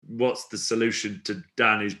what's the solution to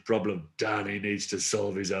Danny's problem? Danny needs to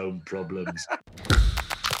solve his own problems.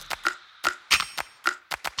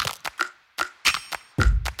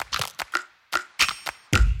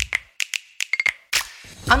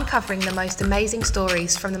 Uncovering the most amazing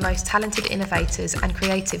stories from the most talented innovators and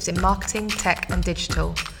creatives in marketing, tech and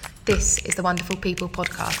digital. This is the Wonderful People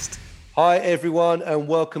podcast. Hi everyone, and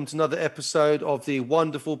welcome to another episode of the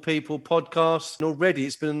Wonderful People podcast. And already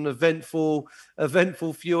it's been an eventful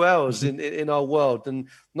few hours in our world, and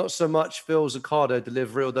not so much Phil's Ocado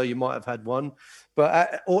delivery, although you might have had one,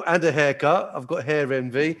 but and a haircut. I've got hair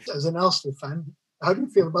envy. As an Arsenal fan, how do you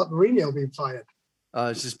feel about Mourinho being fired?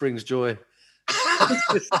 It just brings joy.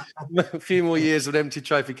 A few more years of an empty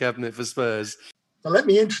trophy cabinet for Spurs. Now, let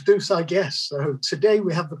me introduce our guest. So today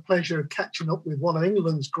we have the pleasure of catching up with one of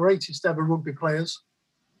England's greatest ever rugby players,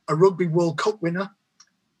 a Rugby World Cup winner,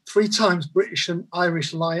 3 times British and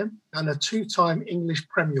Irish Lion, and a 2-time English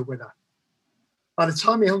Premier winner. By the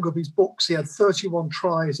time he hung up his books, he had 31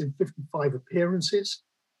 tries in 55 appearances,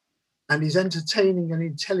 and his entertaining and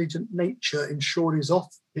intelligent nature ensured his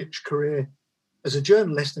off-pitch career as a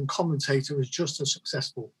journalist and commentator was just as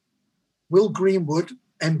successful. Will Greenwood,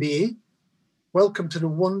 MBE, welcome to the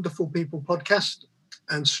Wonderful People podcast.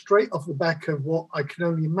 And straight off the back of what I can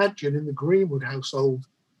only imagine in the Greenwood household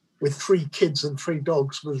with 3 kids and 3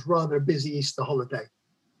 dogs was rather a busy Easter holiday.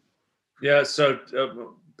 Yeah, so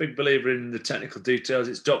big believer in the technical details.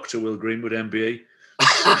 It's Dr. Will Greenwood, MBE.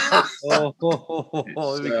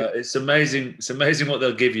 It's amazing. It's amazing what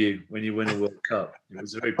they'll give you when you win a World Cup. It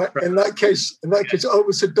was very in that case,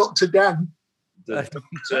 over to Dr. Dan. The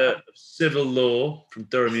Doctor of Civil Law from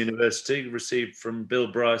Durham University, received from Bill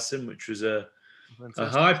Bryson, which was a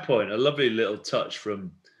high point, a lovely little touch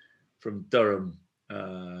from Durham,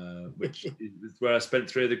 which is where I spent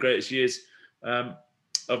 3 of the greatest years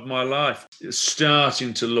of my life.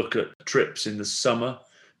 Starting to look at trips in the summer.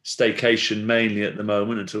 Staycation mainly at the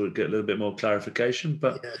moment until we get a little bit more clarification.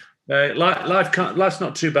 But life's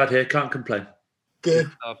not too bad here. Can't complain. Good.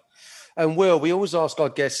 And Will, we always ask our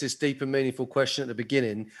guests this deep and meaningful question at the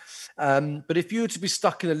beginning. But if you were to be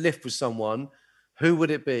stuck in a lift with someone, who would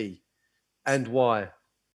it be and why?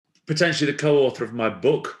 Potentially the co-author of my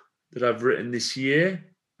book that I've written this year,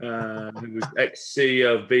 who was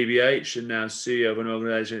ex-CEO of BBH and now CEO of an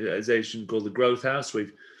organisation called the Growth House.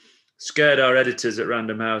 We've scared our editors at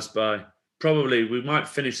Random House by we might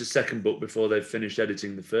finish the second book before they've finished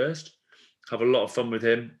editing the first. Have a lot of fun with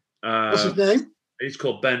him. What's his name? He's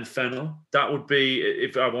called Ben Fennell. That would be,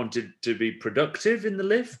 if I wanted to be productive in the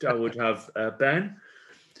lift, I would have Ben.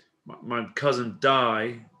 My cousin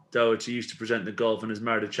Di Doherty used to present the golf and has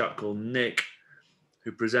married a chap called Nick,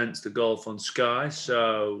 who presents the golf on Sky.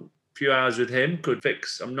 So a few hours with him could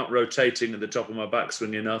fix. I'm not rotating at the top of my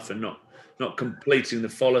backswing enough and not completing the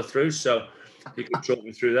follow through, so he could talk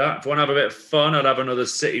me through that. If I want to have a bit of fun, I'd have another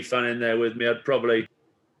City fan in there with me. I'd probably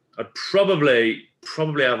have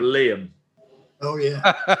Liam. Oh yeah.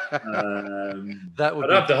 I'd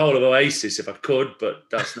have the whole of Oasis if I could, but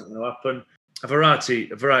that's not going to happen. A variety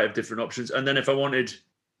of different options. And then if I wanted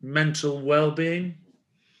mental well-being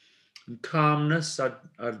and calmness, I'd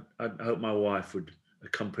hope my wife would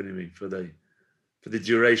accompany me for the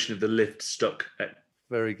duration of the lift stuck.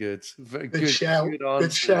 Very good. Very good shout.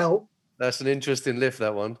 Good shout. That's an interesting lift,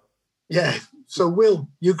 that one. Yeah. So, Will,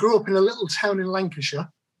 you grew up in a little town in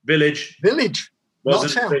Lancashire. Village.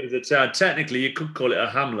 Wasn't as big as a town. Technically, you could call it a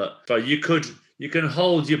hamlet. But you can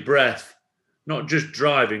hold your breath, not just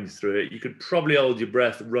driving through it. You could probably hold your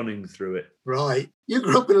breath running through it. Right. You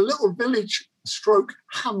grew up in a little village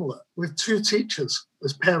 / hamlet with 2 teachers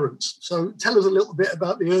as parents. So tell us a little bit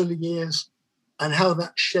about the early years and how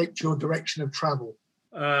that shaped your direction of travel.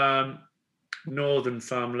 Northern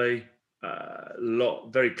family,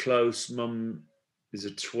 very close. Mum is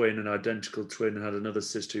a twin, an identical twin, and had another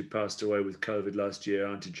sister who passed away with COVID last year,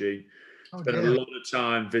 Auntie Jean. Spent a lot of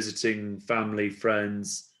time visiting family,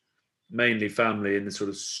 friends, mainly family in the sort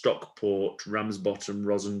of Stockport, Ramsbottom,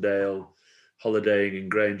 Rosendale, holidaying in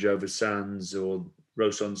Grange over Sands or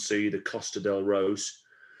Rose-on-Sea, the Costa del Rose.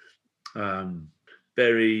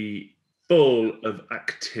 Very full of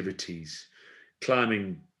activities,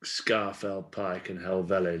 climbing Scarfell Pike and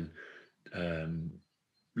Helvellyn,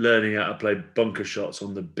 learning how to play bunker shots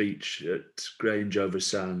on the beach at Grange over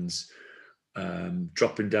Sands,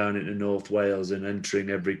 dropping down into North Wales and entering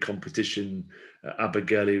every competition at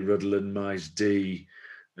Abergele, Rutland, Maes D,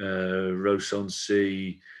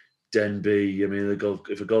 Rose-on-Sea, Denbigh. I mean,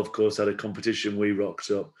 if a golf course had a competition, we rocked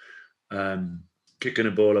up, kicking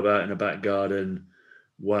a ball about in a back garden,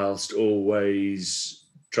 whilst always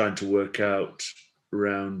trying to work out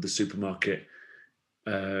around the supermarket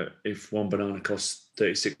if one banana costs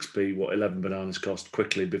 36p, what 11 bananas cost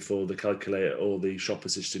quickly before the calculator or the shop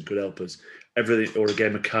assistant could help us. Everything, or a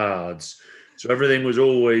game of cards. So everything was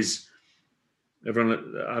always,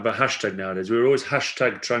 everyone have a hashtag nowadays. We were always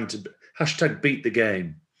trying to beat the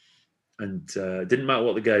game. And it didn't matter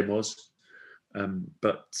what the game was.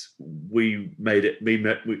 But we made it,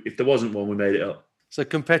 if there wasn't one, we made it up. So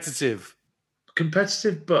competitive,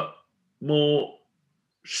 but more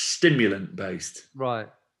stimulant based. right?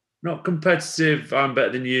 Not competitive. I'm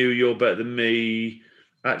better than you. You're better than me.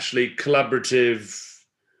 Actually, collaborative.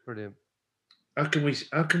 Brilliant. How can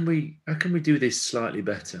we do this slightly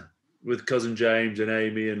better with cousin James and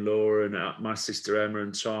Amy and Laura and my sister Emma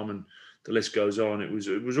and Tom, and the list goes on. It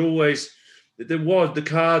was always, the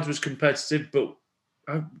cards was competitive, but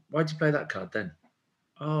why'd you play that card then?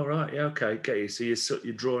 Oh, right, yeah, okay, get you. So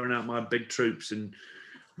you're drawing out my big troops and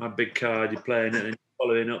my big card, you're playing it and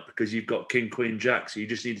following up because you've got King, Queen, Jack, so you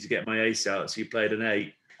just needed to get my ace out, so you played an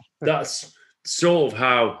 8. That's sort of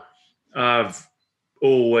how I've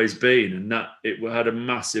always been, and that it had a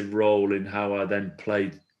massive role in how I then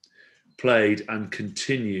played and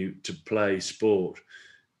continue to play sport,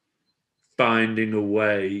 finding a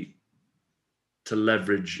way to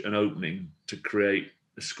leverage an opening to create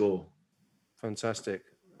a score. Fantastic.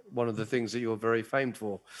 One of the things that you're very famed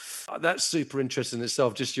for. That's super interesting in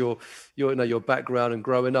itself, just your background and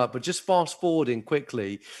growing up. But just fast forwarding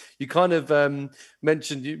quickly, you kind of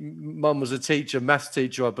mentioned mum was a teacher, maths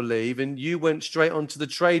teacher, I believe, and you went straight onto the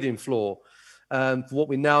trading floor for what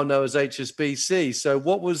we now know as HSBC. So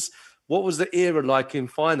what was the era like in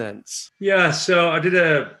finance? Yeah, so I did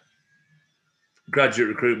a graduate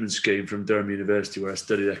recruitment scheme from Durham University where I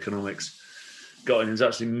studied economics. Got in, it was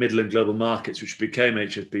actually Midland Global Markets, which became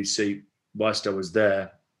HSBC whilst I was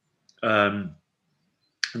there. And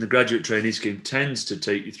the graduate trainee scheme tends to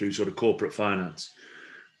take you through sort of corporate finance,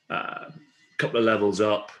 a couple of levels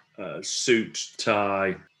up, suit,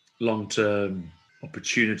 tie, long-term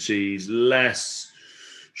opportunities, less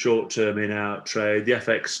short-term in-out trade, the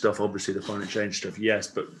FX stuff, obviously the foreign exchange stuff, yes.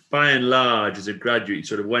 But by and large, as a graduate, you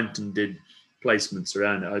sort of went and did placements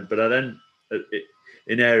around it. But I then...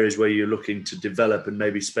 in areas where you're looking to develop and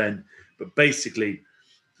maybe spend. But basically,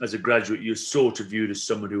 as a graduate, you're sort of viewed as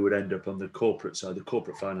someone who would end up on the corporate side, the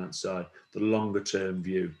corporate finance side, the longer term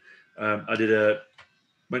view. I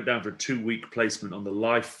went down for a 2-week placement on the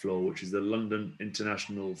Life floor, which is the London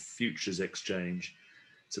International Futures Exchange.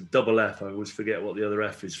 It's a double F. I always forget what the other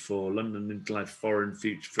F is for. London International Foreign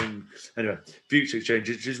Future. Anyway, Futures Exchange,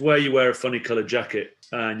 which is where you wear a funny coloured jacket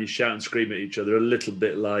and you shout and scream at each other, a little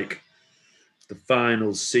bit like the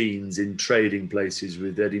final scenes in Trading Places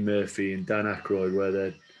with Eddie Murphy and Dan Aykroyd, where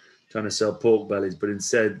they're trying to sell pork bellies, but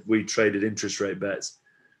instead we traded interest rate bets.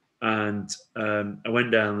 And I went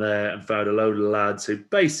down there and found a load of lads who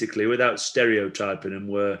basically, without stereotyping them,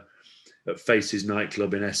 were at Faces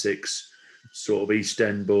nightclub in Essex, sort of East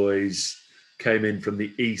End boys, came in from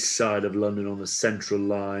the east side of London on the Central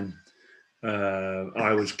Line.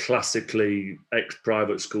 I was classically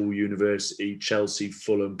ex-private school, university, Chelsea,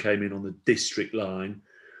 Fulham, came in on the district line,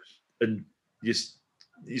 and you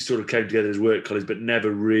sort of came together as work colleagues, but never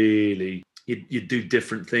really. You do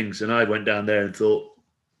different things, and I went down there and thought,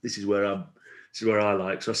 this is where I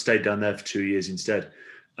like. So I stayed down there for 2 years instead,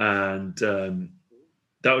 and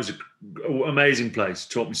that was an amazing place.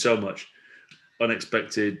 Taught me so much.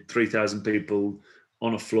 Unexpected, 3,000 people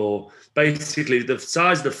on a floor. Basically, the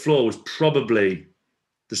size of the floor was probably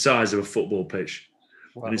the size of a football pitch.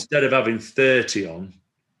 Wow. And instead of having 30 on,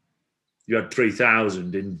 you had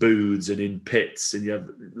 3,000 in booths and in pits, and you have,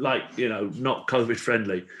 not COVID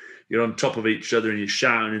friendly. You're on top of each other and you're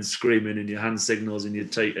shouting and screaming and your hand signals and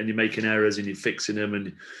you're making errors and you're fixing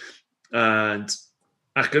them. And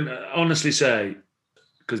I can honestly say,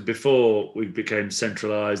 because before we became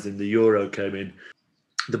centralised and the euro came in,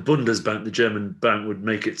 the Bundesbank, the German bank, would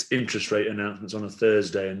make its interest rate announcements on a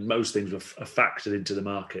Thursday, and most things were factored into the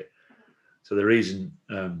market. So the reason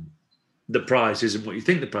the price isn't what you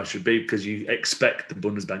think the price should be, because you expect the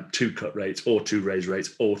Bundesbank to cut rates or to raise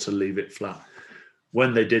rates or to leave it flat.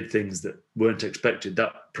 When they did things that weren't expected,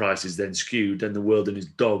 that price is then skewed. Then the world and his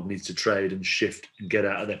dog needs to trade and shift and get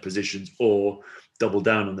out of their positions or double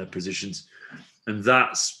down on their positions. And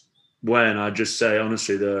that's when I just say,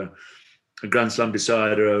 honestly, a Grand Slam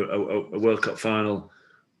decider, a World Cup final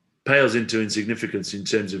pales into insignificance in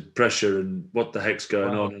terms of pressure and what the heck's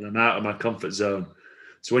going on, and I'm out of my comfort zone.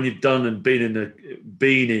 So when you've done and been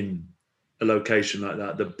in a location like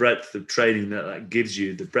that, the breadth of training that gives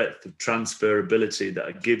you, the breadth of transferability that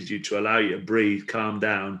it gives you to allow you to breathe, calm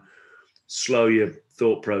down, slow your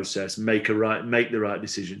thought process, make the right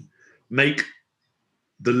decision, make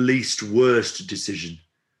the least worst decision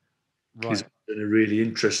is Right. a really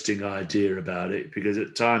interesting idea about it, because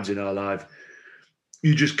at times in our life,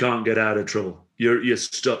 you just can't get out of trouble. You're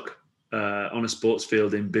stuck on a sports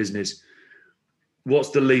field in business.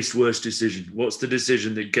 What's the least worst decision? What's the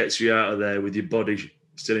decision that gets you out of there with your body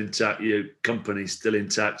still intact, your company still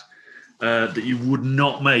intact, that you would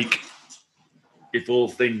not make if all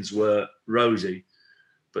things were rosy,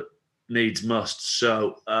 but needs must?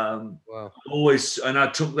 So Wow. always, and I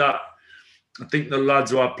took that. I think the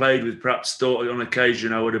lads who I played with perhaps thought on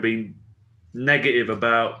occasion I would have been negative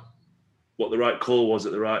about what the right call was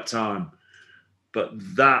at the right time. But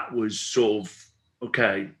that was sort of,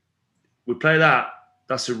 okay, we play that.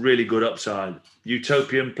 That's a really good upside.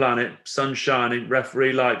 Utopian planet, sun shining,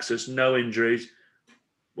 referee likes us, no injuries,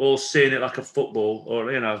 all seeing it like a football,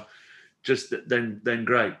 or, just then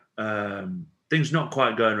great. Things not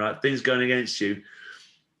quite going right, things going against you,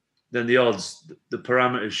 then the odds, the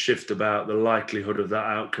parameters shift about the likelihood of that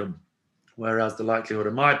outcome. Whereas the likelihood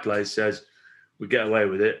of my play says we get away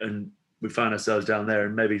with it and we find ourselves down there,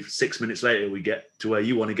 and maybe 6 minutes later we get to where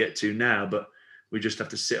you want to get to now, but we just have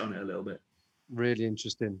to sit on it a little bit. Really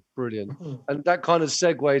interesting. Brilliant. And that kind of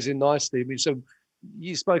segues in nicely. I mean, so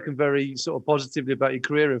you've spoken very sort of positively about your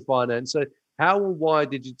career in finance. So how or why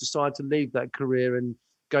did you decide to leave that career and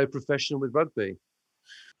go professional with rugby?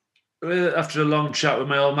 After a long chat with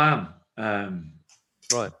my old man,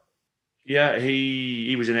 Right. yeah,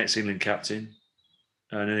 he was an ex-England captain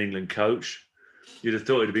and an England coach. You'd have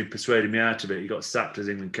thought he'd have been persuading me out of it. He got sacked as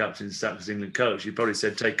England captain, sacked as England coach. He probably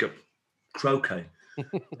said, take up croquet.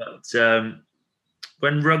 But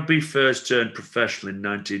when rugby first turned professional in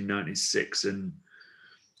 1996 and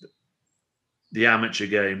the amateur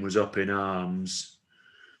game was up in arms,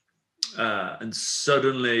 and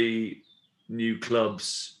suddenly new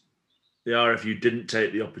clubs, the RFU didn't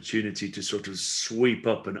take the opportunity to sort of sweep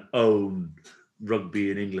up and own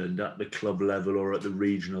rugby in England at the club level or at the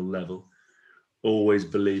regional level, always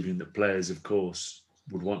believing that players, of course,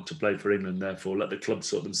 would want to play for England, therefore let the clubs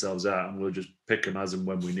sort themselves out and we'll just pick them as and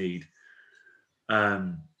when we need.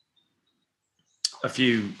 A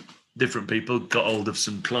few different people got hold of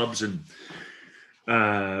some clubs and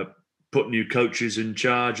put new coaches in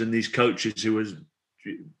charge, and these coaches who was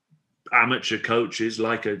amateur coaches,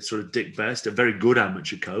 like a sort of Dick Best, a very good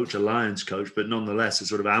amateur coach, a Lions coach, but nonetheless a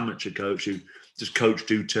sort of amateur coach who just coached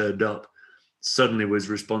who turned up, suddenly was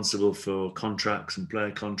responsible for contracts and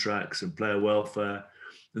player welfare.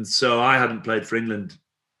 And so I hadn't played for England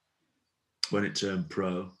when it turned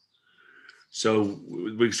pro. So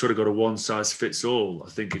we sort of got a one size fits all. I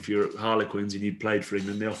think if you're at Harlequins and you'd played for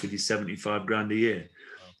England, they offered you 75 grand a year.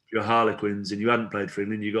 If you're Harlequins and you hadn't played for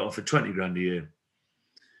England, you got offered 20 grand a year.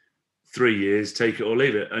 3 years, take it or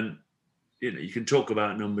leave it. And, you can talk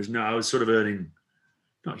about numbers now. I was sort of earning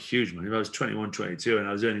not huge money, but I was 21, 22, and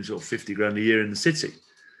I was earning sort of 50 grand a year in the city.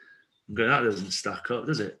 I'm going, that doesn't stack up,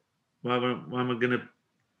 does it? Why don't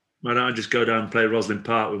I just go down and play Roslyn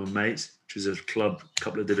Park with my mates, which is a club a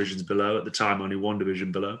couple of divisions below, at the time only one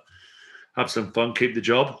division below, have some fun, keep the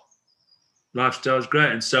job. Lifestyle's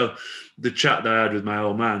great. And so the chat that I had with my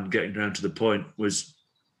old man, getting down to the point, was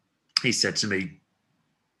he said to me,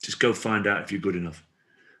 just go find out if you're good enough.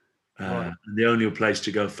 Right. And the only place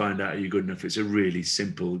to go find out if you're good enough, it's a really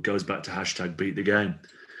simple, it goes back to hashtag beat the game.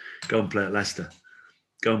 Go and play at Leicester.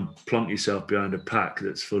 Go and plonk yourself behind a pack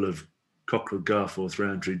that's full of Cockrell, Garforth,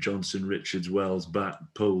 Roundtree, Johnson, Richards, Wells, Batt,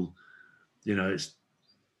 Poole. It's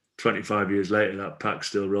 25 years later, that pack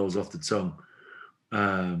still rolls off the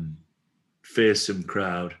tongue. Fearsome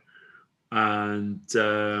crowd. And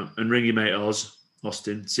ring your mate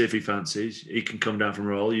Austin, see if he fancies. He can come down from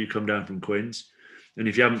Royal, you come down from Quins. And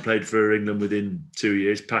if you haven't played for England within 2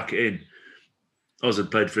 years, pack it in. Oz had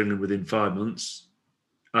played for England within 5 months.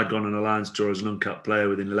 I'd gone on a Lions tour as an uncapped player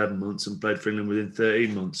within 11 months and played for England within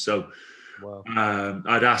 13 months. So Wow.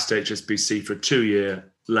 I'd asked HSBC for a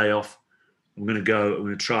 2-year layoff. I'm going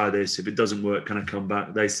to try this. If it doesn't work, can I come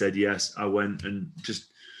back? They said yes. I went and just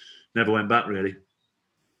never went back, really.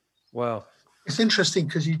 Wow. It's interesting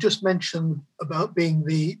because you just mentioned about being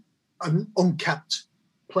an uncapped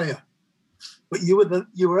player, but you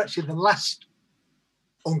were actually the last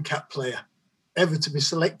uncapped player ever to be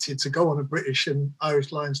selected to go on a British and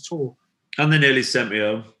Irish Lions tour. And they nearly sent me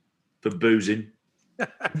home for boozing.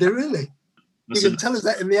 They really? You can tell us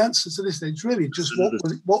that in the answer to this. It's really just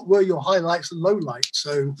what were your highlights and lowlights?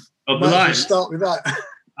 So might start with that.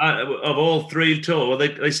 Of all three tours, well,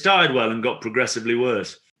 they started well and got progressively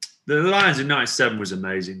worse. The Lions in '97 was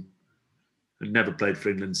amazing. I'd never played for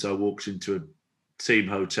England, so I walked into a team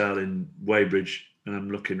hotel in Weybridge and I'm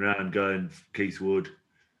looking around going, Keith Wood,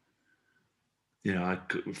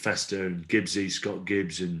 Fester and Gibbsy, Scott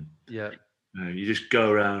Gibbs, and Yeah. you just go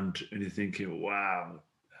around and you're thinking, wow.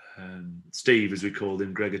 Steve, as we called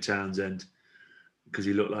him, Gregor Townsend, because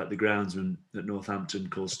he looked like the groundsman at Northampton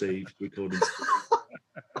called Steve. We called him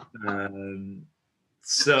Steve.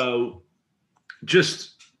 So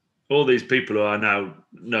just all these people who I now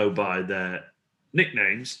know by their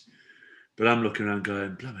nicknames, but I'm looking around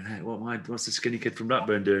going, blimey heck, what's the skinny kid from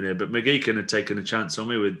Blackburn doing here? But McGeechan had taken a chance on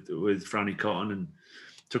me with Franny Cotton and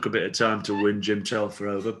took a bit of time to win Jim Telfer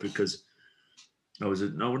over because I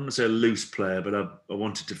wouldn't say a loose player, but I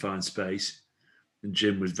wanted to find space. And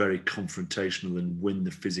Jim was very confrontational and win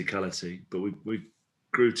the physicality. But we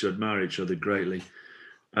grew to admire each other greatly.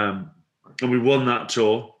 And we won that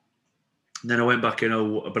tour. And then I went back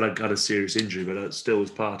but I had a serious injury, but I still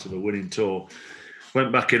was part of a winning tour.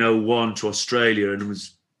 Went back in 2001 to Australia and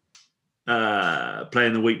was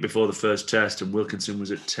playing the week before the first test, and Wilkinson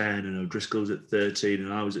was at 10 and O'Driscoll was at 13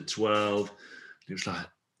 and I was at 12. It was like,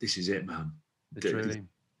 this is it, man.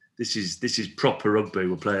 This is proper rugby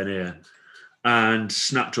we're playing here. And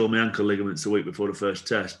snapped all my ankle ligaments the week before the first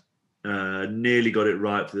test. Nearly got it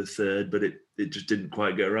right for the third, but it just didn't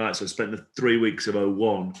quite get right. So I spent the 3 weeks of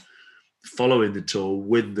 2001 following the tour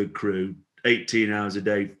with the crew, 18 hours a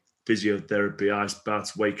day, physiotherapy, ice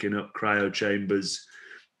baths, waking up, cryo chambers,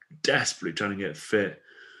 desperately trying to get fit.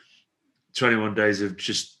 21 days of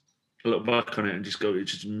just look back on it and just go,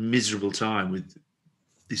 it's just a miserable time with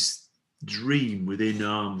this dream within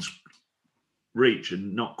arm's reach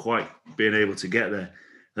and not quite being able to get there.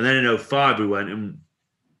 And then in 2005 we went, and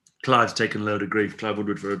Clive's taken a load of grief, Clive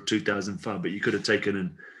Woodward, for 2005, but you could have taken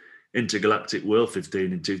an intergalactic World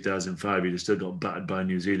 15 in 2005, you'd have still got battered by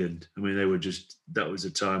New Zealand. I mean, that was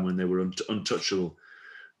a time when they were untouchable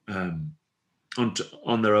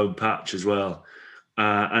on their own patch as well.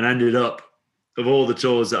 And ended up, of all the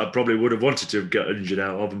tours that I probably would have wanted to get injured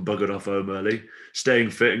out of and buggered off home early, staying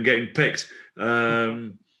fit and getting picked.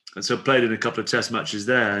 And so played in a couple of test matches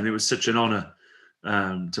there, and it was such an honour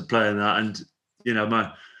to play in that. And,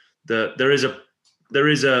 there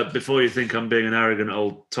is a, before you think I'm being an arrogant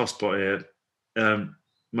old tosspot here,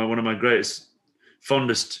 one of my greatest,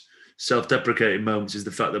 fondest self-deprecating moments is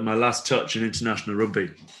the fact that my last touch in international rugby,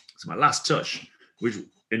 which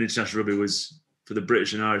in international rugby was for the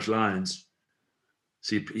British and Irish Lions.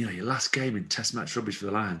 So, your last game in test match rugby for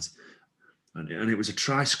the Lions. And it was a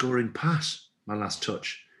try-scoring pass, my last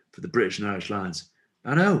touch for the British and Irish Lions.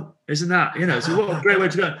 I know, isn't that, so what a great way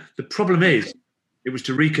to go. The problem is, it was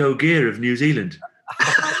to Rico Gear of New Zealand,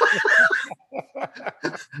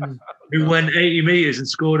 who went 80 metres and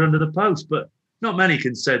scored under the post. But not many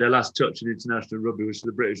can say their last touch in international rugby was for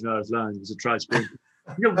the British and Irish Lions. It was a try-scoring.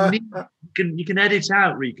 You can edit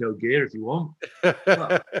out Rico Gear if you want.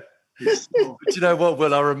 But you know what,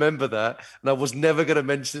 Will? I remember that, and I was never going to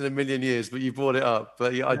mention it in a million years, but you brought it up.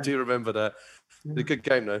 But yeah, I do remember that. It's a good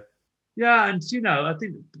game, though. Yeah, and I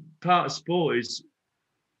think part of sport is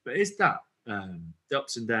that the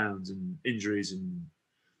ups and downs and injuries and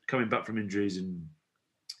coming back from injuries and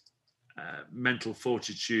mental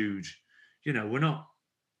fortitude. We're not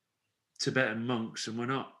Tibetan monks, and we're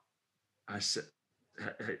not. It's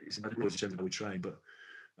we train, but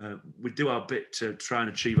we do our bit to try and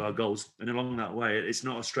achieve our goals, and along that way, it's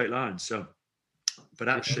not a straight line. So, but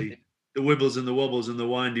actually, the wibbles and the wobbles and the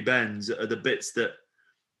windy bends are the bits that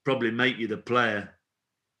probably make you the player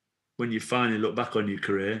when you finally look back on your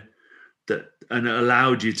career, and it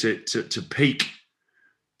allowed you to peak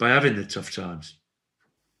by having the tough times.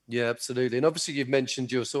 Yeah, absolutely. And obviously you've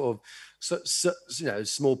mentioned your sort of,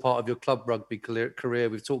 small part of your club rugby career.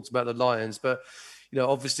 We've talked about the Lions, but,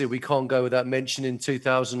 obviously we can't go without mentioning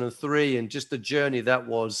 2003 and just the journey that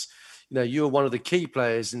was. You were one of the key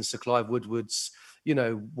players in Sir Clive Woodward's,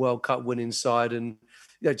 World Cup winning side. And,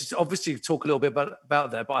 just obviously talk a little bit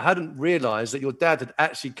about that, but I hadn't realised that your dad had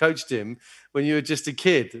actually coached him when you were just a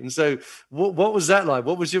kid. And so what was that like?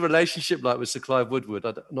 What was your relationship like with Sir Clive Woodward?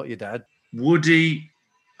 Not your dad. Woody,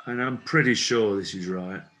 and I'm pretty sure this is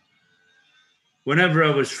right, whenever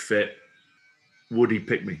I was fit, Woody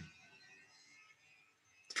picked me.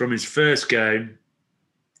 From his first game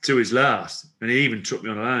to his last. And he even took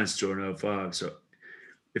me on a Lions tour in 2005. So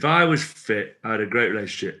if I was fit, I had a great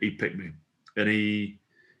relationship. He picked me. And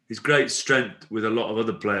his great strength with a lot of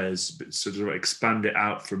other players, but sort of expand it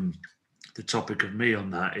out from the topic of me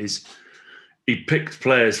on that, is he picked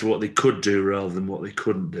players for what they could do rather than what they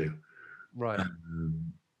couldn't do. Right.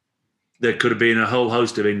 There could have been a whole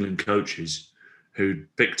host of England coaches who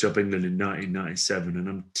picked up England in 1997. And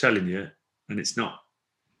I'm telling you, and it's not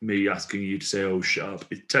me asking you to say, oh, shut up.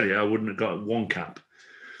 I tell you, I wouldn't have got one cap.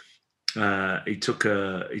 He took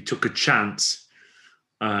a chance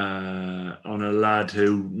on a lad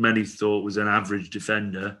who many thought was an average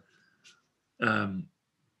defender,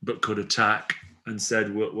 but could attack, and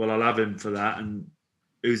said, well, I'll have him for that. And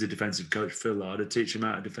who's the defensive coach? Phil Lard, to teach him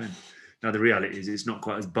how to defend. Now, the reality is it's not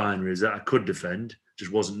quite as binary as that. I could defend,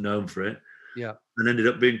 just wasn't known for it. Yeah. And ended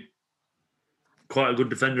up being quite a good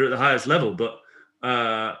defender at the highest level. But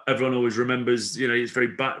everyone always remembers, he's very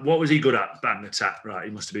bad. What was he good at? Batting attack, right?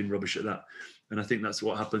 He must have been rubbish at that. And I think that's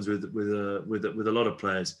what happens with a lot of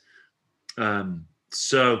players.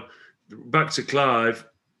 So back to Clive,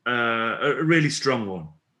 a really strong one.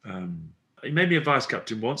 He made me a vice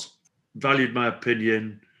captain once, valued my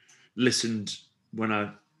opinion, listened when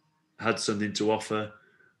I had something to offer,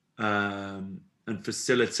 and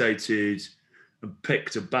facilitated and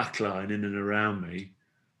picked a backline in and around me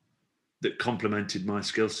that complemented my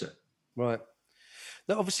skill set. Right.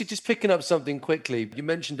 Now, obviously, just picking up something quickly, you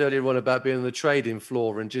mentioned earlier on about being on the trading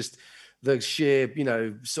floor and just the sheer,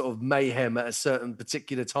 sort of mayhem at a certain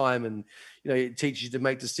particular time, and it teaches you to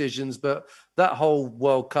make decisions. But that whole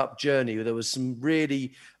World Cup journey, there was some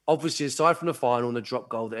really, obviously, aside from the final and the drop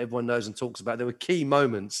goal that everyone knows and talks about, there were key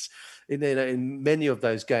moments in many of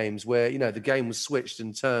those games where the game was switched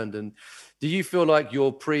and turned. And do you feel like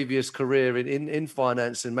your previous career in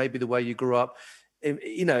finance and maybe the way you grew up,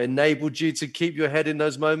 enabled you to keep your head in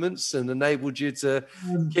those moments and enabled you to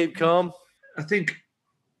keep calm? I think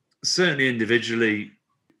certainly individually,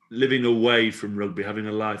 living away from rugby, having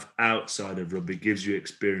a life outside of rugby gives you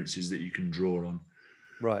experiences that you can draw on.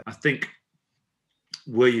 Right. I think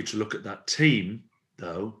were you to look at that team,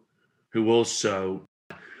 though, who also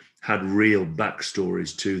had real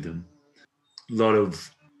backstories to them, a lot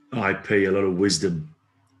of IP, a lot of wisdom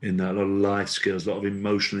in that, a lot of life skills, a lot of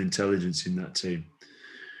emotional intelligence in that team.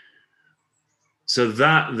 So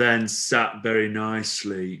that then sat very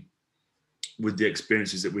nicely with the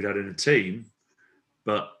experiences that we'd had in a team.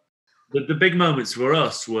 But the big moments for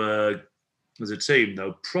us were, as a team,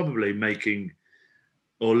 though, probably making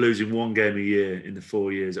or losing one game a year in the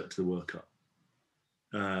 4 years up to the World Cup.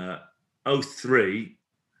 2003,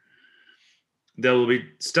 there will be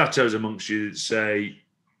statos amongst you that say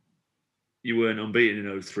you weren't unbeaten in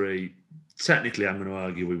 2003. Technically, I'm going to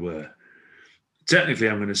argue we were. Technically,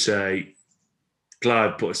 I'm going to say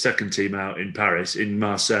Clive put a second team out in Paris, in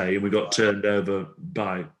Marseille, and we got turned over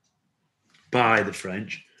by the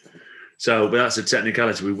French. So, but that's a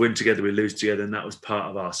technicality. We win together, we lose together, and that was part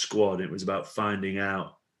of our squad. It was about finding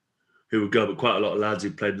out who would go, but quite a lot of lads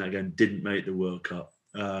who played in that game didn't make the World Cup.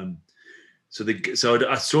 So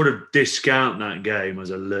I sort of discount that game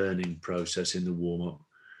as a learning process in the warm-up.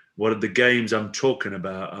 What are the games I'm talking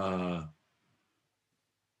about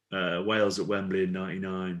are Wales at Wembley in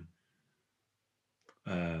 99.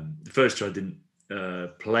 The first two I didn't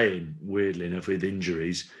play in, weirdly enough, with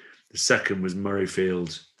injuries. The second was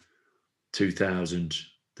Murrayfield 2000.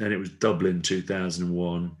 Then it was Dublin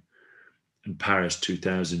 2001 and Paris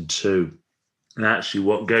 2002. And actually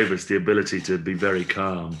what gave us the ability to be very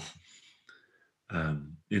calm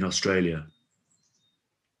in Australia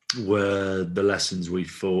were the lessons we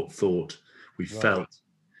felt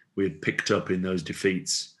we had picked up in those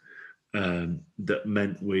defeats, that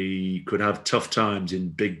meant we could have tough times in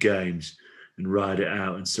big games and ride it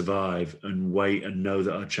out and survive and wait and know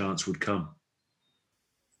that our chance would come.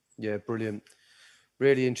 Yeah, brilliant.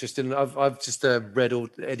 Really interesting. I've just read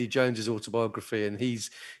Eddie Jones's autobiography, and he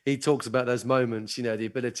talks about those moments, the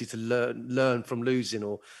ability to learn from losing,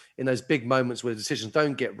 or in those big moments where the decisions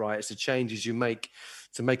don't get right. It's the changes you make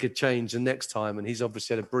to make a change the next time. And he's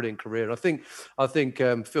obviously had a brilliant career. And I think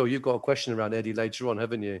Phil, you've got a question around Eddie later on,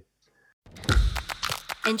 haven't you?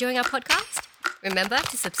 Enjoying our podcast? Remember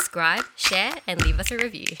to subscribe, share, and leave us a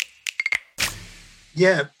review.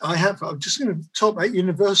 Yeah, I have. I'm just going to talk about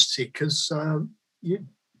university because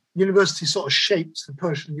university sort of shapes the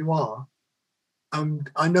person you are.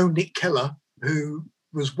 I know Nick Keller, who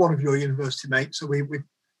was one of your university mates, so we've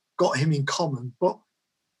got him in common. But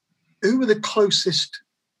who were the closest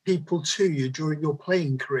people to you during your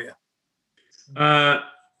playing career? Well,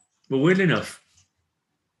 weirdly enough,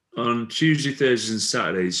 on Tuesday, Thursdays and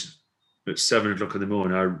Saturdays at 7 o'clock in the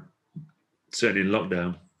morning, certainly in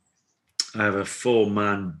lockdown, I have a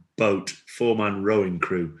 4-man rowing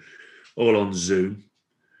crew, all on Zoom,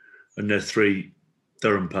 and they're 3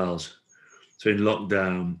 Durham pals. So in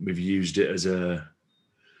lockdown, we've used it as a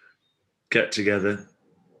get-together.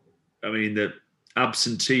 I mean, the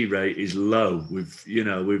absentee rate is low.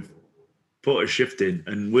 We've put a shift in,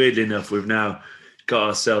 and weirdly enough, we've now got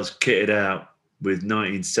ourselves kitted out with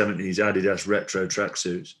 1970s Adidas retro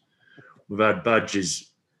tracksuits. We've had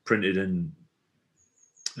badges printed and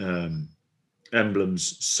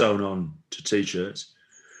emblems sewn on to T-shirts.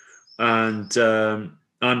 And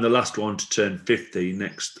I'm the last one to turn 50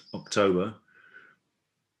 next October.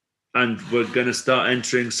 And we're going to start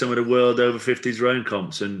entering some of the world over 50s rowing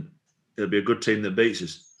comps, and there'll be a good team that beats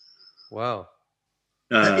us. Wow.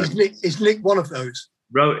 Is Nick one of those?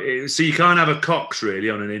 So you can't have a Cox really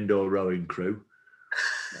on an indoor rowing crew,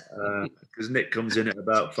 because Nick comes in at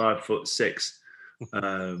about 5'6".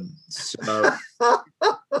 So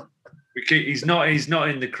he's not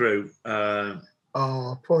in the crew.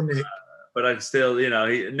 Oh, poor Nick. But I still,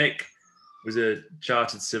 Nick was a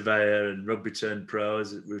chartered surveyor and rugby turned pro,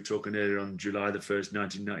 as we were talking earlier, on July the 1st,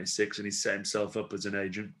 1996, and he set himself up as an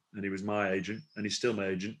agent, and he was my agent, and he's still my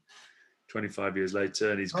agent 25 years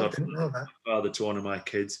later, and he's got father to one of my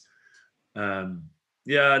kids. I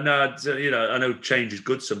know change is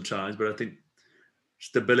good sometimes, but I think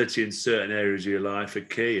stability in certain areas of your life are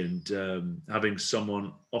key, and having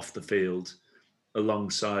someone off the field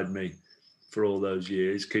alongside me for all those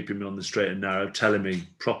years, keeping me on the straight and narrow,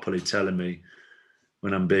 properly telling me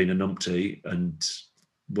when I'm being a numpty and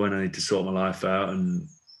when I need to sort my life out, and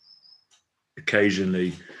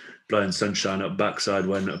occasionally blowing sunshine up backside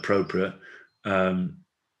when appropriate. I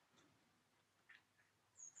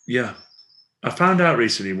found out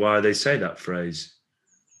recently why they say that phrase,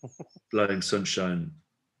 blowing sunshine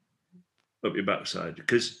up your backside,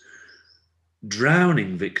 because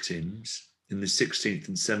drowning victims in the 16th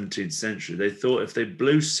and 17th century, they thought if they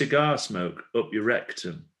blew cigar smoke up your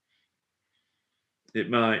rectum, it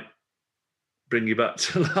might bring you back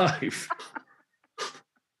to life.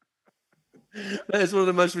 That is one of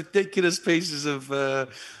the most ridiculous pieces of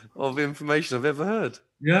information I've ever heard.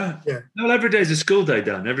 Yeah. No, every day's a school day,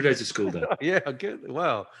 Dan. Every day's a school day. Yeah, I get it.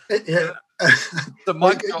 Wow. Yeah. The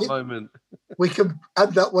mic drop moment. We can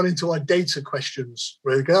add that one into our data questions,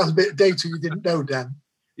 really, because that's a bit of data you didn't know, Dan.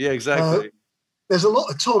 Yeah, exactly. There's a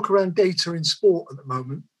lot of talk around data in sport at the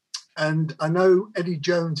moment, and I know Eddie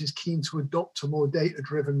Jones is keen to adopt a more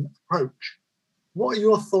data-driven approach. What are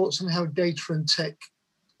your thoughts on how data and tech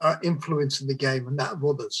are influencing the game and that of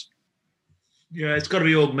others? Yeah, it's got to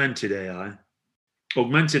be augmented AI.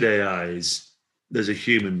 Augmented AI is, there's a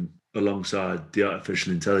human alongside the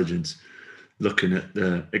artificial intelligence looking at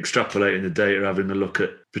extrapolating the data, having a look at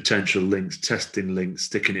potential links, testing links,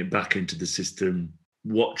 sticking it back into the system,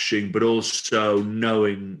 watching, but also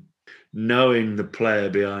knowing the player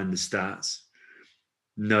behind the stats,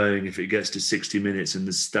 knowing if it gets to 60 minutes and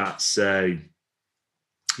the stats say,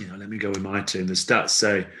 let me go with my team, the stats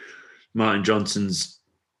say Martin Johnson's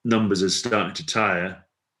numbers are starting to tire,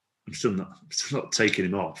 I'm still not taking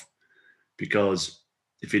him off, because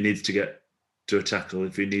if he needs to get to a tackle,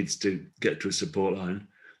 if he needs to get to a support line,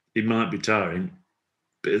 he might be tiring,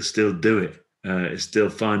 but he'll still do it. He'll still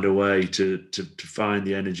find a way to find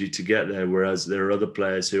the energy to get there. Whereas there are other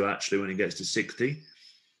players who actually, when it gets to 60,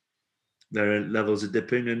 their levels are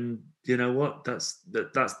dipping, and you know what? That's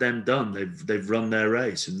them done. They've run their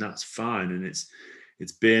race, and that's fine. And it's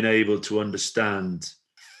being able to understand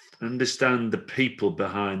the people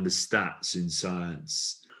behind the stats in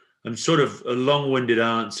science. And sort of a long-winded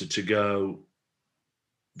answer to go,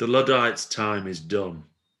 the Luddites' time is done.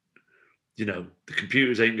 The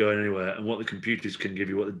computers ain't going anywhere, and what the computers can give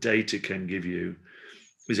you, what the data can give you,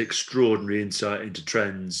 is extraordinary insight into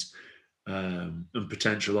trends and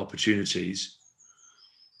potential opportunities.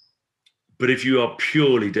 But if you are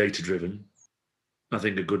purely data-driven, I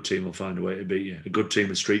think a good team will find a way to beat you. A good team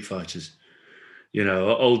of street fighters.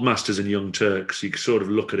 Old masters and young Turks, you can sort of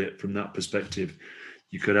look at it from that perspective.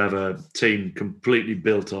 You could have a team completely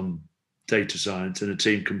built on data science and a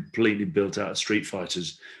team completely built out of street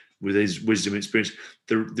fighters with his wisdom and experience.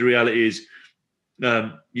 The reality is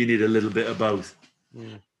you need a little bit of both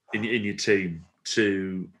in your team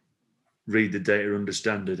to read the data,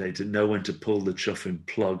 understand the data, know when to pull the chuffing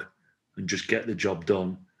plug and just get the job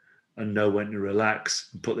done, and know when to relax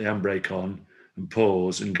and put the handbrake on and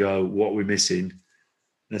pause and go, what are we missing?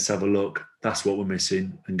 Let's have a look. That's what we're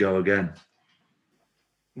missing, and go again.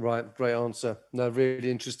 Right, great answer. No, really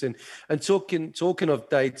interesting. And talking of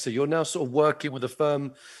data, you're now sort of working with a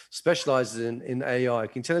firm specializes in AI.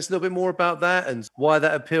 Can you tell us a little bit more about that and why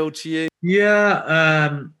that appealed to you?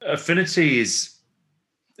 Yeah, Afiniti is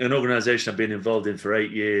an organization I've been involved in for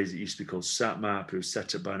 8 years. It used to be called SatMap. It was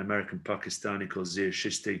set up by an American Pakistani called Zia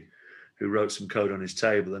Shisti, who wrote some code on his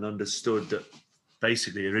table and understood that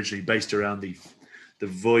basically originally based around the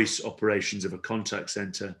voice operations of a contact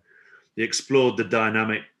center. He explored the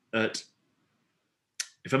dynamic at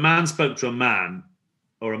if a man spoke to a man,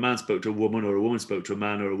 or a man spoke to a woman, or a woman spoke to a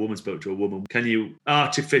man, or a woman spoke to a woman, can you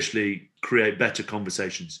artificially create better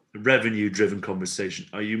conversations, a revenue-driven conversation?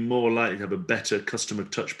 Are you more likely to have a better customer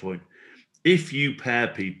touch point? if you pair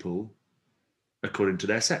people according to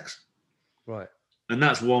their sex. Right. And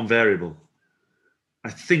that's one variable. I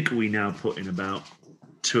think we now put in about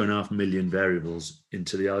 2.5 million variables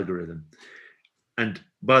into the algorithm. And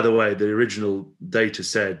by the way, the original data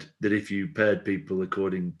said that if you paired people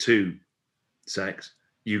according to sex,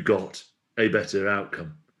 you got a better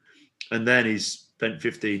outcome. And then he's spent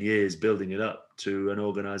 15 years building it up to an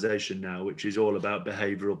organization now, which is all about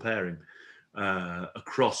behavioral pairing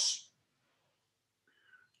across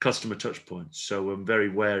customer touch points. So I'm very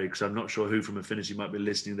wary, because I'm not sure who from Afiniti might be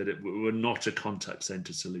listening, that we're not a contact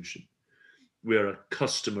center solution. We're a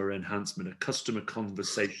customer enhancement, a customer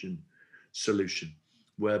conversation solution,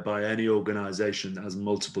 whereby any organization that has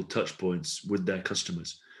multiple touch points with their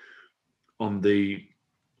customers, on the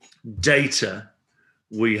data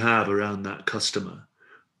we have around that customer,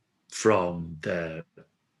 from their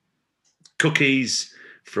cookies,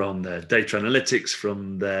 from their data analytics,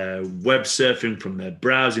 from their web surfing, from their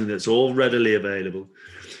browsing, that's all readily available,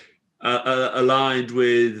 aligned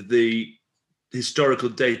with the historical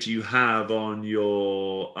data you have on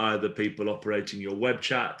your either people operating your web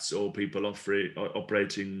chats or people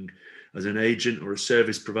operating as an agent or a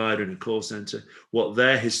service provider in a call center, what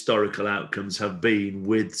their historical outcomes have been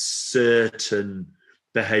with certain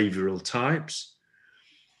behavioral types.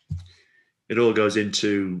 It all goes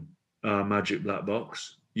into our magic black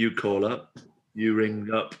box. You call up, you ring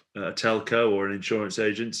up a telco or an insurance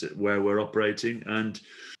agent where we're operating, and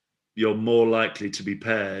you're more likely to be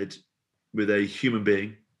paired with a human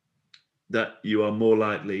being that you are more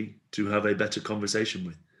likely to have a better conversation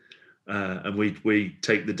with. And we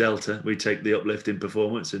take the delta, we take the uplift in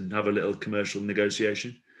performance and have a little commercial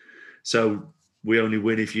negotiation. So we only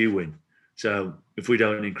win if you win. So if we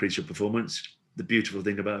don't increase your performance, the beautiful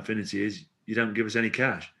thing about Afiniti is you don't give us any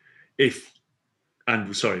cash.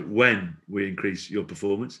 When we increase your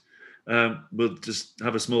performance, we'll just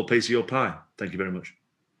have a small piece of your pie. Thank you very much.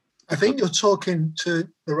 I think you're talking to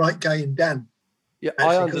the right guy in Dan. Yeah,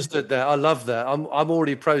 I understood that. I love that. I'm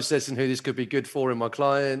already processing who this could be good for in my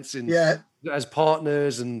clients and as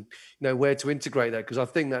partners, and where to integrate that, because I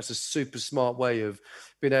think that's a super smart way of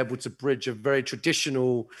being able to bridge a very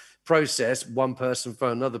traditional process, one person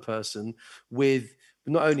for another person, with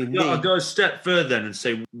not only me. I'll go a step further then and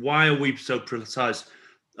say, why are we so precise?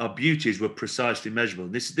 Our beauties were precisely measurable.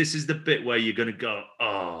 This is the bit where you're going to go,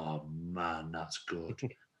 oh man, that's good.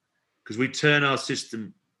 Because we turn our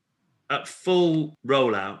system at full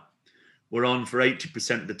rollout, we're on for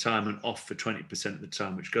 80% of the time and off for 20% of the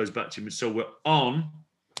time, which goes back to, so we're on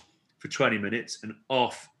for 20 minutes and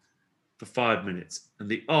off for 5 minutes. And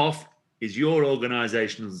the off is your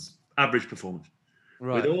organization's average performance.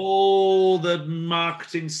 Right. With all the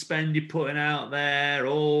marketing spend you're putting out there,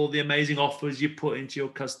 all the amazing offers you put into your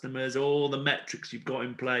customers, all the metrics you've got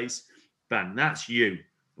in place, bang, that's you.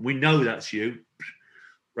 We know that's you.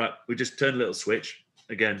 Right, we just turn a little switch.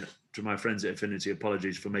 Again, to my friends at Afiniti,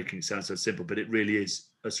 apologies for making it sound so simple, but it really is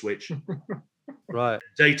a switch. Right.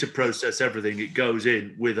 Data process everything. It goes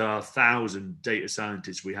in with our 1,000 data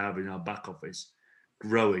scientists we have in our back office,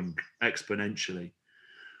 growing exponentially.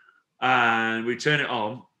 And we turn it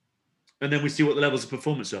on, and then we see what the levels of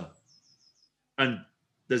performance are. And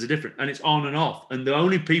there's a difference, and it's on and off. And the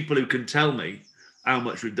only people who can tell me how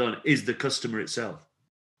much we've done is the customer itself.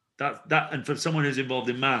 And for someone who's involved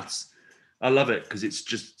in maths, I love it because it's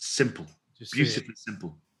just simple, beautifully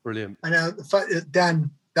simple. Brilliant. I know the fact that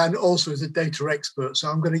Dan also is a data expert, so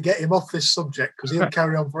I'm going to get him off this subject because he'll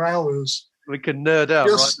carry on for hours. We can nerd out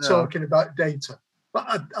just right now. Talking about data.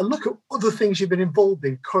 But I look at other things you've been involved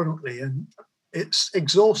in currently, and it's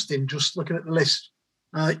exhausting just looking at the list.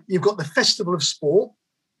 You've got the Festival of Sport.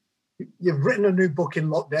 You've written a new book in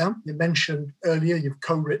lockdown. You mentioned earlier you've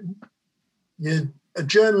co-written. You're a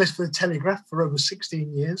journalist for the Telegraph for over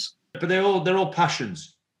 16 years. But they're all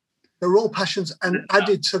passions. They're all passions, and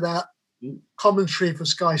added to that, commentary for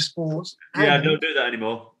Sky Sports. Yeah, I don't do that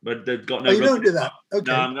anymore. But they've got no. Oh, you don't do that? Okay.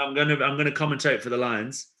 No, I'm going to commentate for the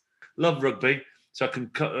Lions. Love rugby, so I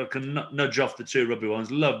can nudge off the two rugby ones.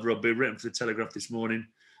 Love rugby. Written for the Telegraph this morning.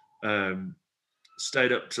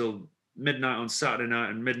 Stayed up till midnight on Saturday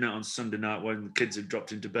night and midnight on Sunday night when the kids had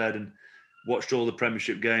dropped into bed, and watched all the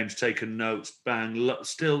Premiership games, taken notes, bang.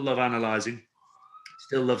 Still love analysing.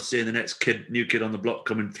 Still love seeing the next new kid on the block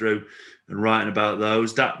coming through and writing about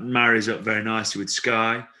those. That marries up very nicely with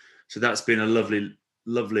Sky. So that's been a lovely,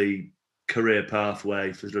 lovely career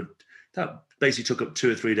pathway. That basically took up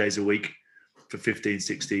 2 or 3 days a week for 15,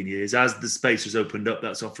 16 years. As the space has opened up,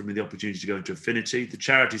 that's offered me the opportunity to go into Afiniti. The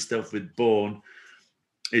charity stuff with Bourne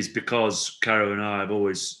is because Caro and I have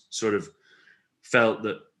always sort of felt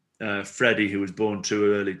that Freddie, who was born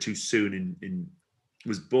too early, too soon,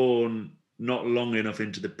 was born not long enough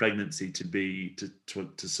into the pregnancy to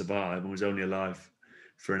survive, and was only alive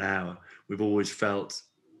for an hour. We've always felt,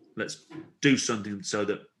 let's do something so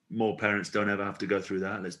that more parents don't ever have to go through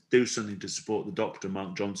that. Let's do something to support the doctor,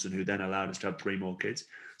 Mark Johnson, who then allowed us to have 3 more kids.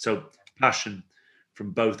 So passion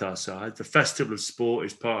from both our sides. The Festival of Sport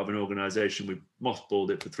is part of an organisation. We've mothballed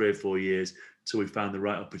it for 3 or 4 years until we found the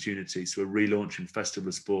right opportunity. So we're relaunching Festival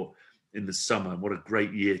of Sport in the summer. What a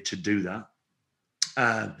great year to do that.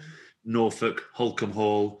 Norfolk, Holcombe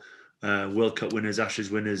Hall, World Cup winners,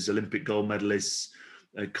 Ashes winners, Olympic gold medalists,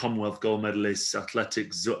 Commonwealth gold medalists,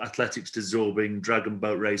 athletics to Zorbing, dragon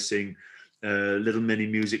boat racing, little mini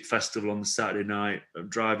music festival on the Saturday night,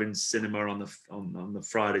 drive-in cinema on the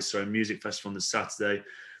Friday, music festival on the Saturday,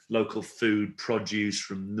 local food, produce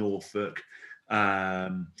from Norfolk,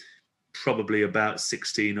 probably about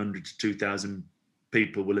 1,600 to 2,000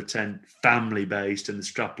 people will attend, family-based, and the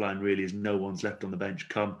strapline really is no one's left on the bench.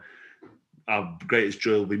 Come. Our greatest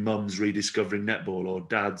joy will be mums rediscovering netball or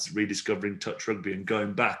dads rediscovering touch rugby and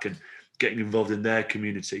going back and getting involved in their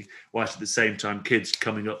community, whilst at the same time kids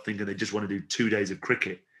coming up thinking they just want to do 2 days of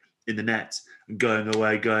cricket in the net and going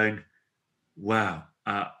away going, wow,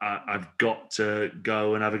 I've got to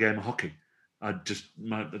go and have a game of hockey. I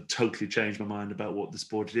totally changed my mind about what the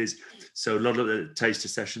sport it is. So a lot of the taster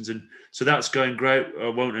sessions, and so that's going great. I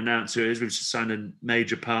won't announce who it is. We've just signed a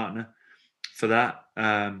major partner for that.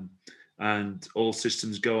 And all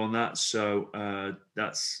systems go on that. So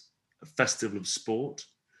that's a Festival of Sport,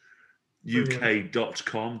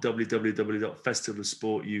 UK.com,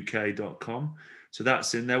 www.festivalofsportuk.com. So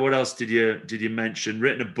that's in there. What else did you mention?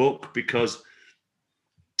 Written a book because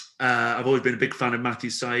I've always been a big fan of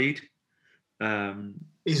Matthew Said.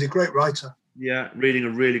 He's a great writer. Yeah, reading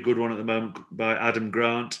a really good one at the moment by Adam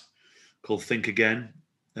Grant called Think Again.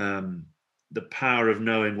 The power of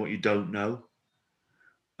knowing what you don't know.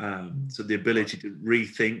 So the ability to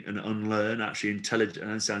rethink and unlearn, actually intelligent,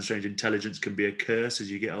 and it sounds strange, intelligence can be a curse as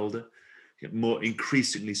you get older. You get more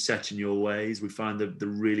increasingly set in your ways. We find that the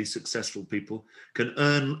really successful people can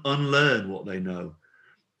unlearn what they know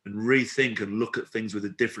and rethink and look at things with a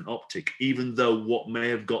different optic, even though what may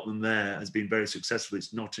have got them there has been very successful.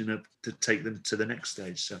 It's not enough to take them to the next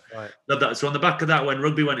stage. So right. Love that. So on the back of that, when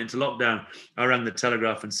rugby went into lockdown, I rang the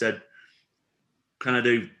Telegraph and said, can I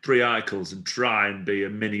do 3 articles and try and be a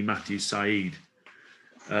mini Matthew Said?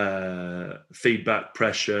 Feedback,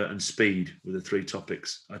 pressure, and speed were the 3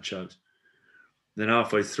 topics I chose. Then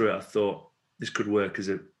halfway through it, I thought this could work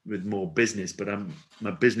with more business, but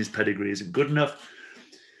my business pedigree isn't good enough.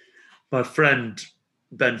 My friend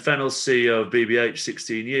Ben Fennell, CEO of BBH,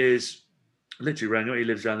 16 years, literally rang him. He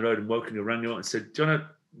lives down the road in Woking. I rang him up and said, do you want to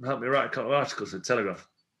help me write a couple of articles for the Telegraph?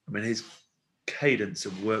 I mean, his cadence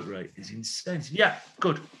of work rate is insane. Yeah,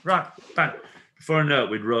 good, right, bang. Before I know it,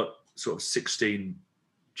 we'd wrote sort of 16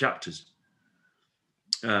 chapters.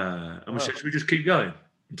 And we said, should we just keep going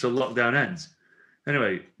until lockdown ends?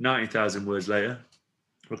 Anyway, 90,000 words later,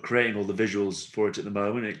 we're creating all the visuals for it at the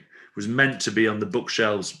moment. It was meant to be on the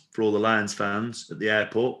bookshelves for all the Lions fans at the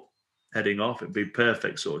airport, heading off. It'd be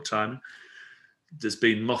perfect sort of timing. There's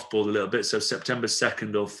been mothballed a little bit. So September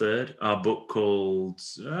 2nd or 3rd, our book called,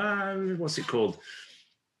 what's it called?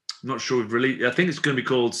 I'm not sure we've released. I think it's going to be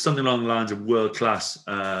called something along the lines of World Class,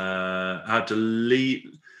 how to live,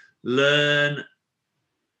 learn,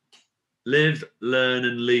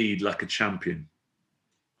 and lead like a champion.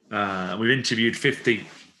 We've interviewed 50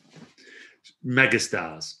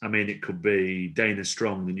 megastars. I mean, it could be Dana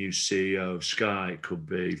Strong, the new CEO of Sky. It could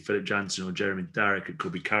be Philip Jansen or Jeremy Darrick. It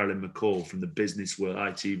could be Carolyn McCall from the business world,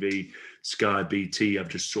 ITV, Sky, BT. I've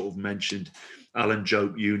just sort of mentioned Alan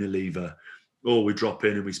Jope, Unilever. Or we drop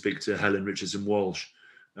in and we speak to Helen Richardson-Walsh.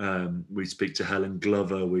 We speak to Helen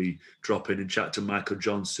Glover. We drop in and chat to Michael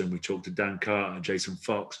Johnson. We talk to Dan Carter, Jason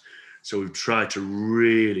Fox. So we've tried to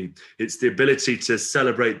really, it's the ability to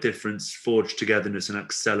celebrate difference, forge togetherness, and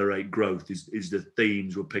accelerate growth is the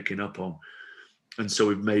themes we're picking up on. And so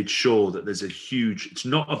we've made sure that there's a huge, it's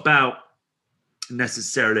not about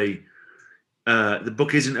necessarily, the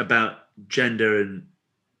book isn't about gender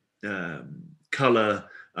and colour,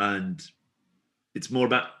 and it's more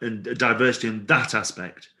about diversity in that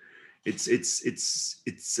aspect.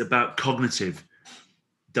 It's about cognitive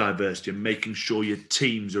diversity and making sure your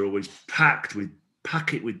teams are always pack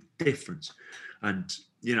it with difference. And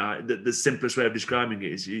you know, the simplest way of describing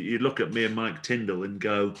it is you look at me and Mike Tyndall and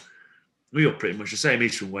go, well, you're pretty much the same.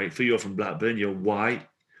 He's from Wakefield, you're from Blackburn, you're white,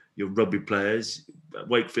 you're rugby players.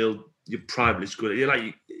 Wakefield, you're privately schooled. You're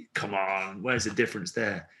like, come on, where's the difference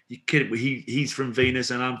there? You kidding? He's from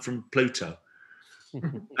Venus and I'm from Pluto.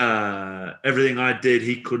 Everything I did,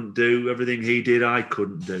 he couldn't do. Everything he did, I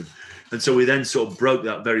couldn't do. And so we then sort of broke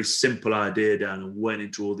that very simple idea down and went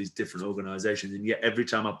into all these different organizations. And yet every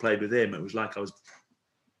time I played with him, it was like I was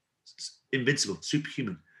invincible,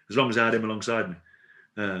 superhuman, as long as I had him alongside me.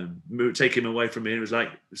 Take him away from me, and it was like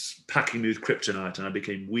packing me with kryptonite, and I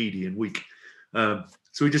became weedy and weak. So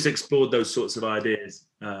we just explored those sorts of ideas.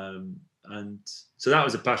 And so that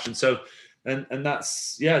was a passion. So, and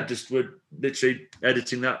that's, just we're literally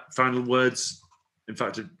editing that final words. In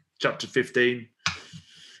fact, chapter 15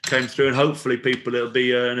 came through, and hopefully it'll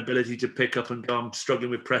be an ability to pick up and go, I'm struggling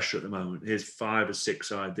with pressure at the moment. Here's 5 or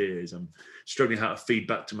 6 ideas. I'm struggling how to feed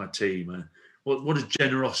back to my team. What does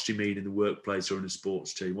generosity mean in the workplace or in a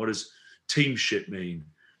sports team? What does teamship mean?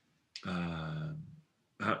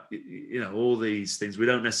 All these things. We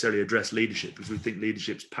don't necessarily address leadership because we think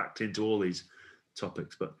leadership's packed into all these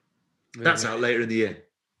topics, but that's out later in the year.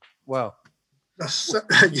 Wow.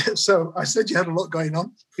 So I said you had a lot going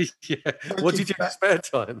on. Yeah. What did you do in spare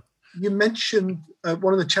time? You mentioned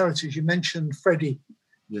one of the charities. You mentioned Freddie,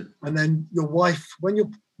 and then your wife. When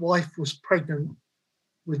your wife was pregnant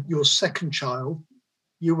with your second child,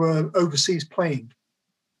 you were overseas playing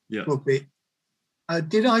rugby.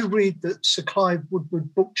 Did I read that Sir Clive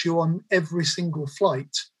Woodward booked you on every single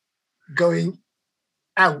flight going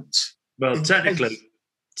out? Well, technically,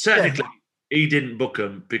 he didn't book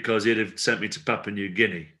them because he'd have sent me to Papua New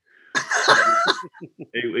Guinea.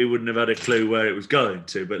 he wouldn't have had a clue where it was going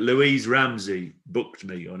to. But Louise Ramsey booked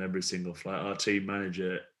me on every single flight, our team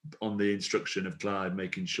manager, on the instruction of Clive,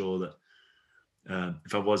 making sure that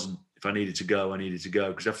if I needed to go, I needed to go.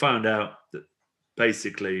 Because I found out that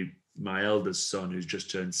basically my eldest son, who's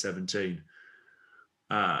just turned 17,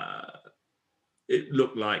 it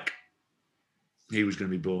looked like he was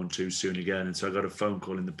going to be born too soon again. And so I got a phone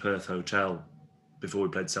call in the Perth hotel before we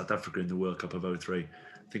played South Africa in the World Cup of 2003,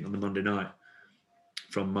 I think on the Monday night,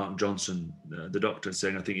 from Mark Johnson, the doctor,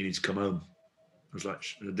 saying, I think you need to come home. I was like,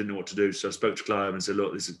 I didn't know what to do. So I spoke to Clive and said,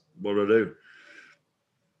 look, this is what do I do?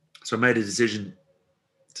 So I made a decision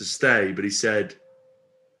to stay, but he said,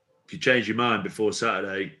 if you change your mind before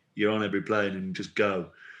Saturday, you're on every plane and just go.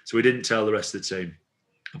 So we didn't tell the rest of the team.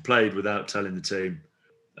 I played without telling the team,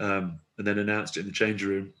 and then announced it in the changing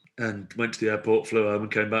room and went to the airport, flew home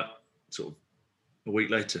and came back sort of a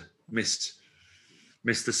week later. Missed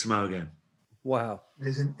the Samoa game. Wow.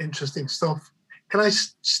 It's interesting stuff. Can I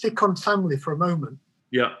stick on family for a moment?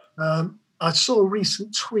 Yeah. I saw a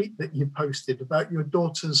recent tweet that you posted about your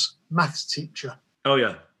daughter's maths teacher. Oh,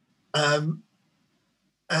 yeah.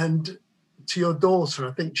 And to your daughter,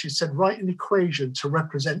 I think she said, write an equation to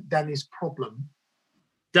represent Danny's problem.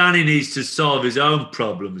 Danny needs to solve his own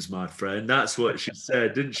problems, my friend. That's what she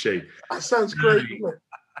said, didn't she? That sounds great, doesn't it?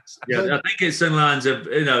 Yeah, I think it's in lines of,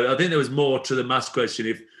 I think there was more to the maths question.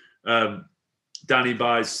 If Danny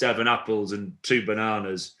buys 7 apples and 2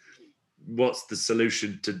 bananas, what's the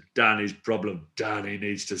solution to Danny's problem? Danny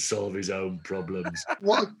needs to solve his own problems.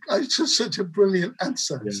 It's just such a brilliant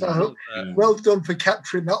answer. Yeah. So well done for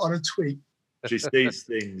capturing that on a tweet. Just these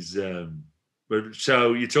things.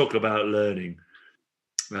 So you talk about learning.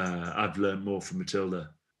 I've learned more from Matilda,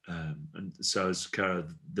 and so has Cara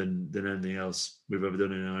than anything else we've ever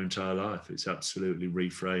done in our entire life. It's absolutely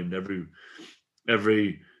reframed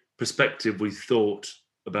every perspective we thought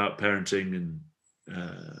about parenting and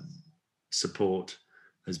support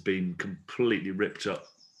has been completely ripped up,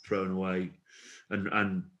 thrown away,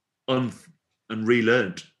 and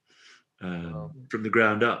relearned from the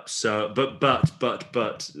ground up. So, but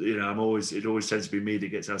it always tends to be me that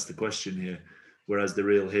gets asked the question here. Whereas the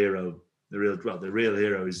real hero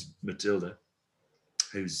is Matilda,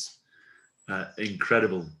 who's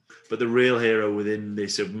incredible. But the real hero within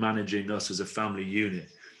this of managing us as a family unit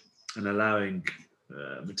and allowing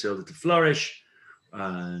Matilda to flourish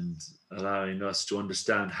and allowing us to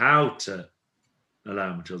understand how to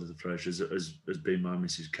allow Matilda to flourish has been my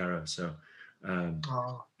Mrs. Cara. So I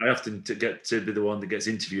often get to be the one that gets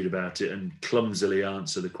interviewed about it and clumsily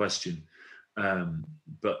answer the question.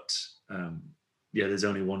 There's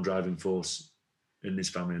only one driving force in this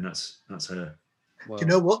family, and that's her. Wow. Do you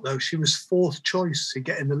know what, though? She was 4th choice to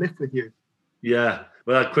get in the lift with you. Yeah.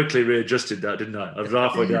 Well, I quickly readjusted that, didn't I? I was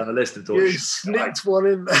halfway down the list and thought... You snipped one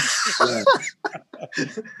in there.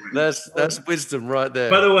 Yeah. That's wisdom right there.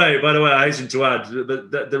 By the way, I hasten to add,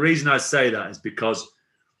 the reason I say that is because,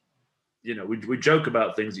 we joke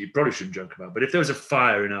about things that you probably shouldn't joke about, but if there was a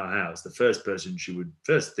fire in our house, the first thing she would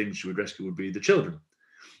rescue would be the children.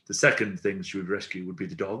 The second thing she would rescue would be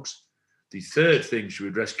the dogs. The third thing she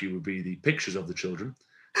would rescue would be the pictures of the children.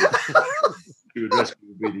 She would rescue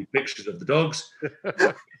would be the pictures of the dogs.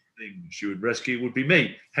 thing she would rescue would be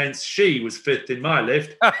me. Hence, she was fifth in my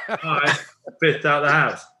lift. I fifth out the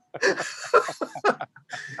house.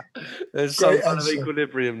 There's some kind of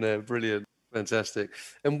equilibrium there. Brilliant. Fantastic.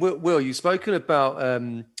 And Will, you've spoken about,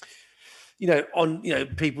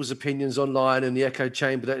 people's opinions online and the echo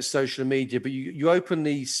chamber, that's social media, but you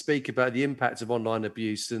openly speak about the impact of online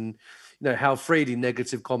abuse and, how freely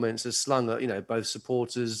negative comments are slung at, both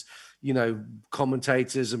supporters,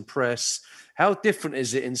 commentators and press. How different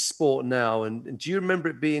is it in sport now? And do you remember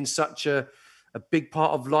it being such a big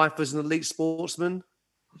part of life as an elite sportsman?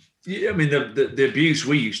 Yeah, I mean, the abuse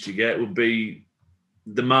we used to get would be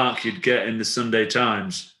the mark you'd get in the Sunday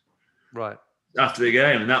Times, right, after the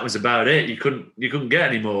game, and that was about it. You couldn't get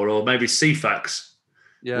any more, or maybe CFAX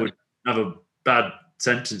would have a bad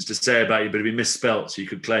sentence to say about you, but it'd be misspelt, so you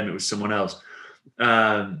could claim it was someone else.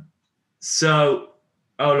 It's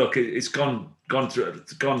gone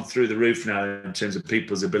through the roof now in terms of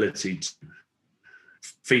people's ability to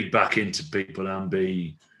feed back into people and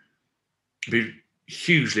be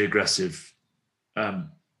hugely aggressive.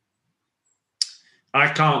 I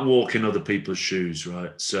can't walk in other people's shoes,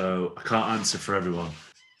 right? So I can't answer for everyone.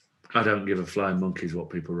 I don't give a flying monkeys what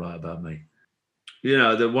people write about me.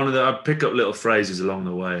 I pick up little phrases along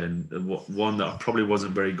the way, and one that I probably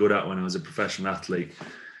wasn't very good at when I was a professional athlete,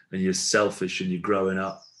 and you're selfish and you're growing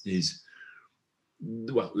up, is,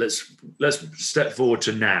 well, let's step forward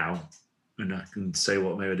to now, and I can say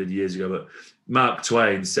what maybe I did years ago, but Mark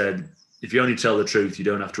Twain said, if you only tell the truth, you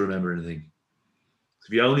don't have to remember anything.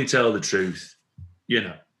 If you only tell the truth,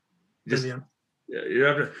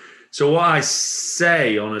 so what I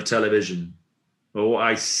say on a television, or what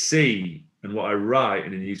I see and what I write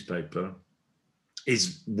in a newspaper,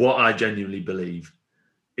 is what I genuinely believe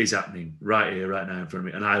is happening right here, right now in front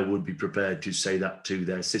of me. And I would be prepared to say that to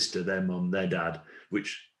their sister, their mum, their dad,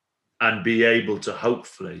 and be able to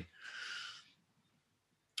hopefully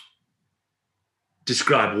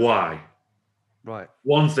describe why. Right.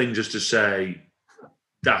 One thing just to say,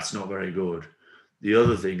 that's not very good. The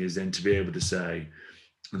other thing is then to be able to say,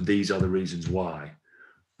 and these are the reasons why.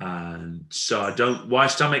 And so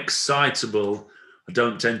whilst I'm excitable, I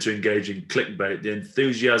don't tend to engage in clickbait. The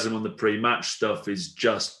enthusiasm on the pre-match stuff is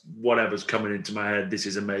just whatever's coming into my head. This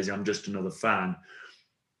is amazing. I'm just another fan.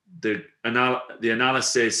 The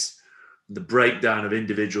analysis, the breakdown of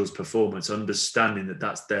individuals' performance, understanding that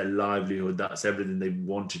that's their livelihood, that's everything they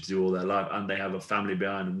wanted to do all their life, and they have a family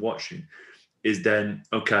behind them watching, is then,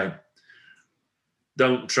 okay,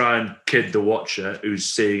 don't try and kid the watcher who's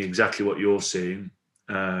seeing exactly what you're seeing.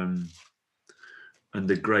 And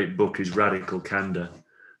the great book is Radical Candor.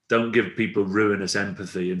 Don't give people ruinous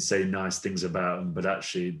empathy and say nice things about them, but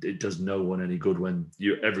actually it does no one any good when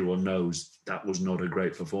everyone knows that was not a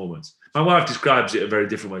great performance. My wife describes it a very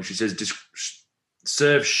different way. She says,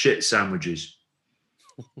 serve shit sandwiches.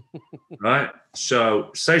 Right?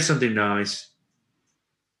 So say something nice,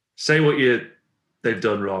 say what they've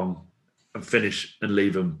done wrong, and finish and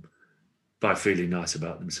leave them by feeling nice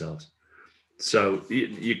about themselves. So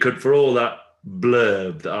you could, for all that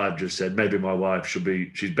blurb that I've just said, maybe my wife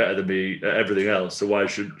she's better than me at everything else, so why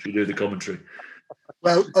should she do the commentary?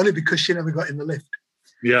 Well, only because she never got in the lift.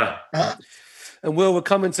 Yeah. And Will, we're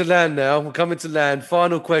coming to land now.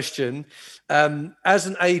 Final question. As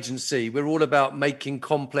an agency, we're all about making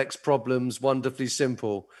complex problems wonderfully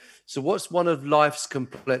simple. So what's one of life's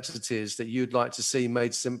complexities that you'd like to see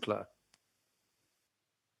made simpler?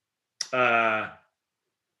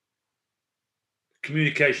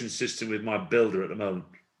 Communication system with my builder at the moment.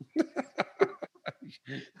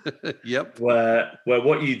 Yep. Where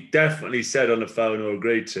what you definitely said on the phone or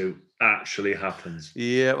agreed to actually happens.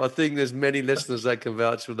 Yeah, I think there's many listeners that can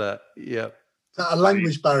vouch for that. Yeah. A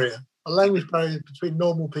language barrier between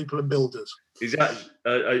normal people and builders. Exactly.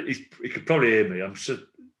 He could probably hear me. I'm sure.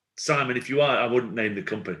 Simon, if you are, I wouldn't name the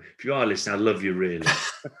company. If you are listening, I love you really.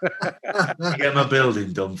 Get my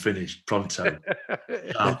building done, finished, pronto.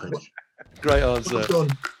 Great answer. Well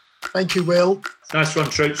done. Thank you, Will. Nice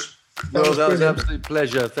one, troops. Well, that was an absolute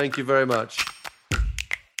pleasure. Thank you very much.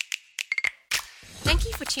 Thank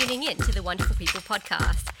you for tuning in to the Wonderful People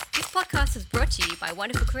podcast. This podcast is brought to you by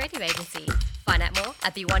Wonderful Creative Agency. Find out more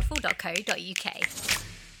at bewonderful.co.uk.